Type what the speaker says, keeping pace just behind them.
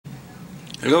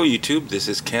Hello YouTube, this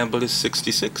is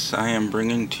Cabalist66. I am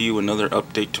bringing to you another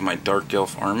update to my Dark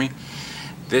Elf army.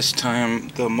 This time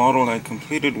the model I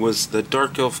completed was the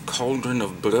Dark Elf Cauldron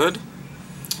of Blood.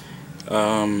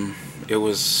 It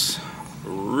was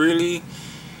really,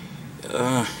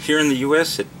 here in the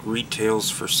US it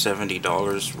retails for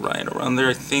 $70, right around there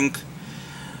I think.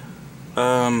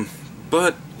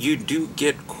 But you do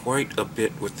get quite a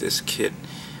bit with this kit.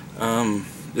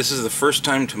 This is the first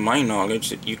time, to my knowledge,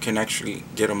 that you can actually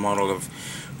get a model of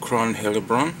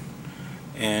Cauldron,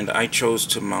 and I chose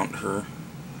to mount her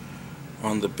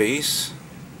on the base.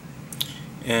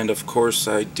 And of course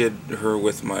I did her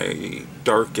with my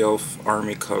Dark Elf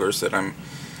army colors that I'm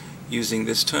using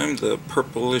this time, the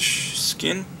purplish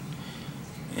skin,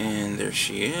 and there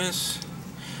she is.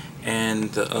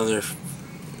 And the other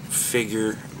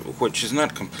figure, which is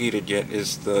not completed yet,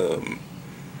 is the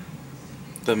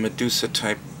Medusa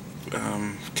type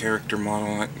character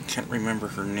model. I can't remember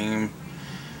her name,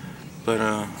 but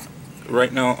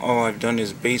right now all I've done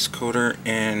is base coat her,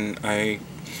 and I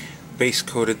base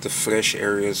coated the flesh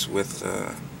areas with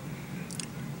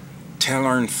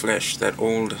Tallarn Flesh, that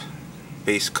old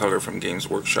base color from Games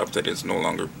Workshop that is no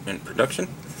longer in production.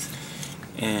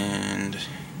 And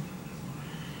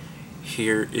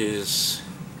here is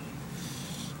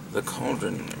the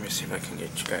Cauldron. Let me see if I can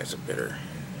get you guys a better.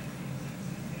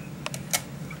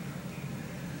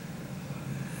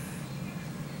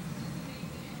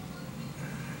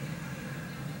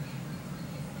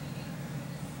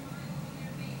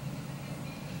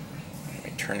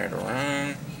 Turn it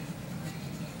around.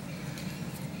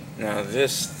 Now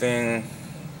this thing,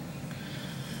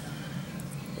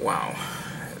 wow,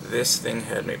 this thing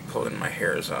had me pulling my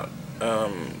hairs out.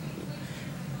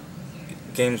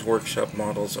 Games Workshop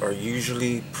models are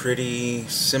usually pretty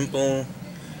simple.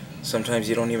 Sometimes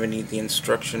you don't even need the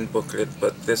instruction booklet,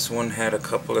 but this one had a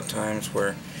couple of times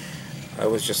where I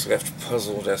was just left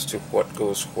puzzled as to what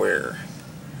goes where.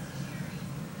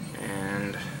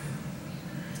 And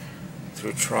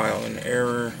through trial and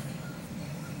error,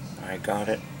 I got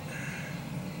it.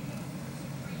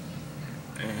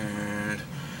 And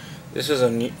this is a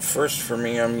neat first for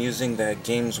me. I'm using that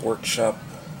Games Workshop.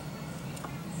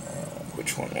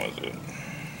 Which one was it?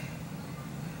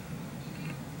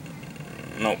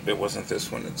 Nope, it wasn't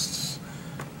this one.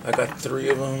 I got 3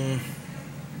 of them.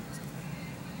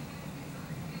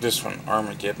 This one,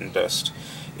 Armageddon Dust.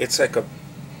 It's like a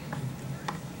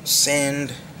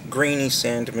sand, grainy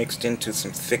sand mixed into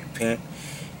some thick paint,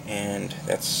 and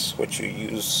that's what you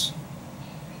use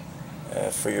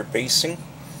for your basing.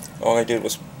 All I did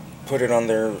was put it on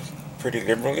there pretty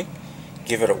liberally,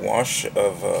 give it a wash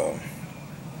of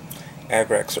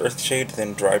Agrax Earthshade,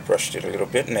 then dry brushed it a little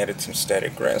bit and added some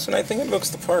static grass, and I think it looks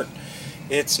the part.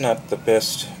 It's not the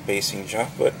best basing job,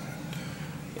 but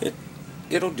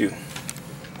it'll do.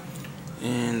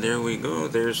 And there we go.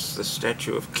 There's the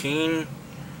statue of Cain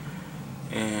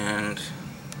and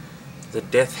the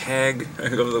Death Hag. I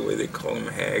love the way they call them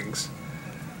hags.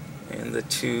 And the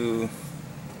 2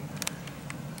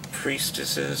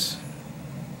 priestesses.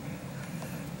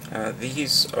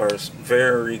 These are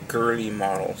very girly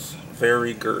models,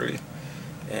 very girly,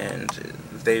 and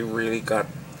they really got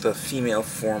the female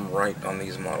form right on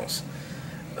these models.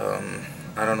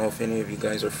 I don't know if any of you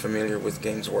guys are familiar with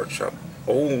Games Workshop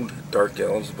old Dark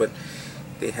Elves, but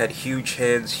they had huge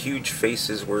heads, huge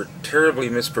faces, were terribly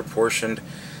misproportioned,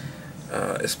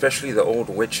 especially the old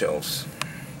Witch Elves.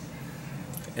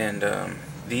 And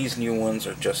these new ones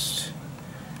are just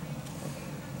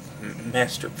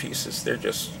masterpieces. They're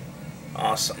just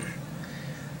awesome.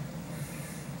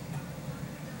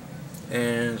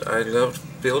 And I loved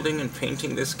building and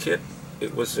painting this kit.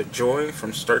 It was a joy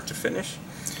from start to finish.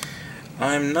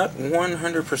 I'm not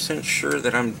 100% sure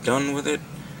that I'm done with it.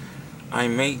 I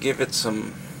may give it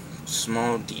some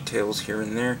small details here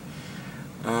and there.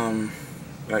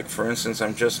 Like for instance,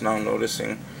 I'm just now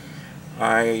noticing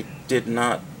I did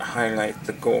not highlight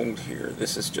the gold here.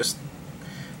 This is just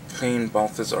plain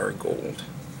Balthazar gold.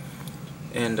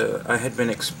 And I had been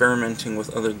experimenting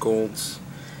with other golds.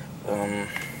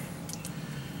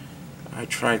 I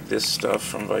tried this stuff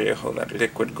from Vallejo, that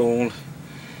liquid gold.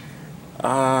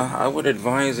 I would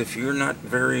advise, if you're not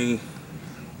very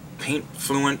paint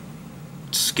fluent,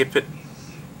 skip it.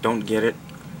 Don't get it.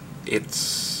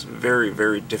 It's very,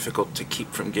 very difficult to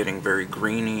keep from getting very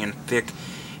grainy and thick.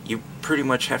 You pretty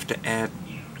much have to add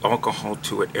alcohol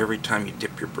to it every time you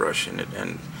dip your brush in it,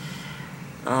 and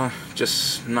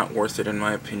just not worth it in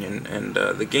my opinion. And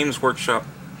the Games Workshop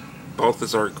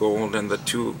Balthazar Gold and the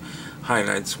 2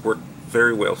 highlights work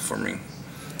very well for me.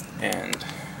 And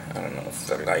I don't know if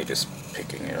the light is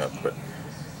picking it up, but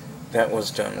that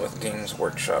was done with Games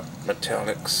Workshop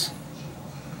metallics.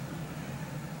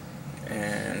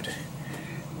 And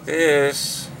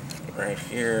this right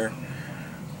here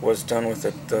was done with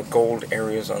the gold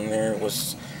areas on there. It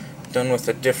was done with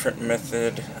a different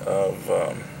method of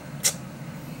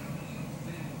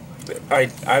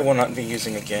I will not be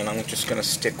using again. I'm just going to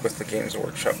stick with the Games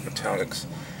Workshop metallics.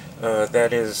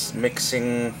 That is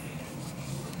mixing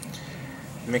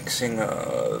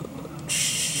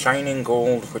shining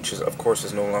gold, which is of course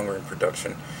is no longer in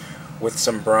production, with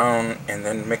some brown, and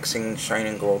then mixing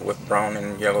shining gold with brown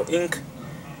and yellow ink,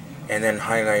 and then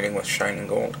highlighting with shining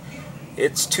gold.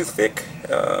 It's too thick.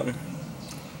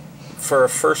 For a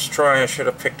first try, I should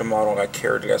have picked a model I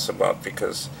cared less about,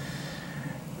 because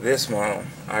this model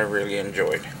I really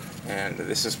enjoyed, and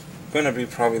this is going to be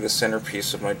probably the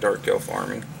centerpiece of my Dark Elf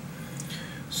army.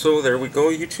 So there we go,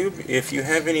 YouTube. If you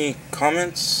have any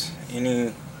comments,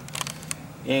 anything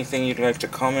you'd like to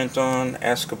comment on,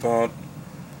 ask about,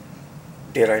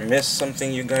 did I miss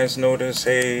something you guys notice?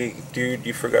 Hey, dude,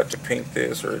 you forgot to paint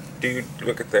this, or dude,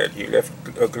 look at that, you left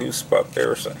a glue spot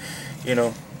there, or something, you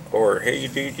know, or hey,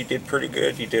 dude, you did pretty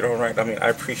good, you did all right. I mean, I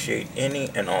appreciate any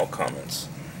and all comments.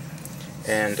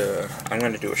 And I'm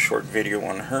going to do a short video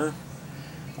on her.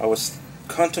 I was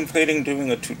contemplating doing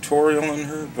a tutorial on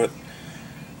her, but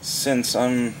since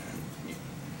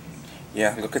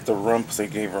yeah, look at the rump they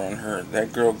gave her on her.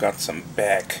 That girl got some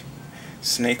back,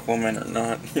 snake woman or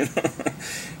not, you know.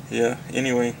 Yeah,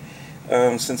 anyway,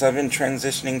 since I've been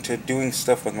transitioning to doing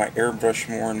stuff with my airbrush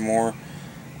more and more,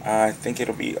 I think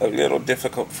it'll be a little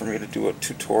difficult for me to do a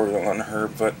tutorial on her,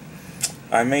 but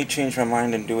I may change my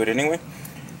mind and do it anyway.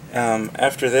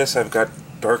 After this, I've got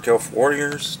Dark Elf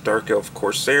Warriors, Dark Elf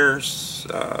Corsairs,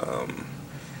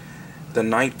 the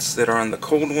Knights that are on the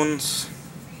cold ones.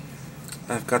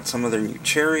 I've got some of their new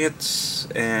chariots,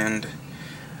 and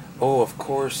oh, of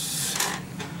course,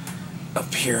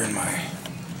 up here in my,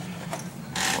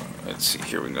 let's see,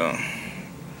 here we go,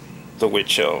 the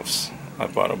Witch Elves. I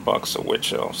bought a box of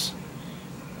Witch Elves,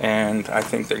 and I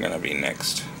think they're going to be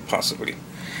next, possibly.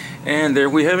 And there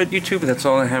we have it, YouTube. That's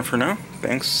all I have for now.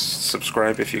 Thanks.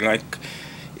 Subscribe if you like,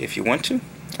 if you want to.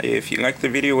 If you like the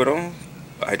video at all,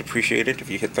 I'd appreciate it if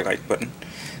you hit the like button.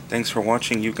 Thanks for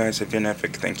watching. You guys have been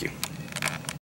epic. Thank you.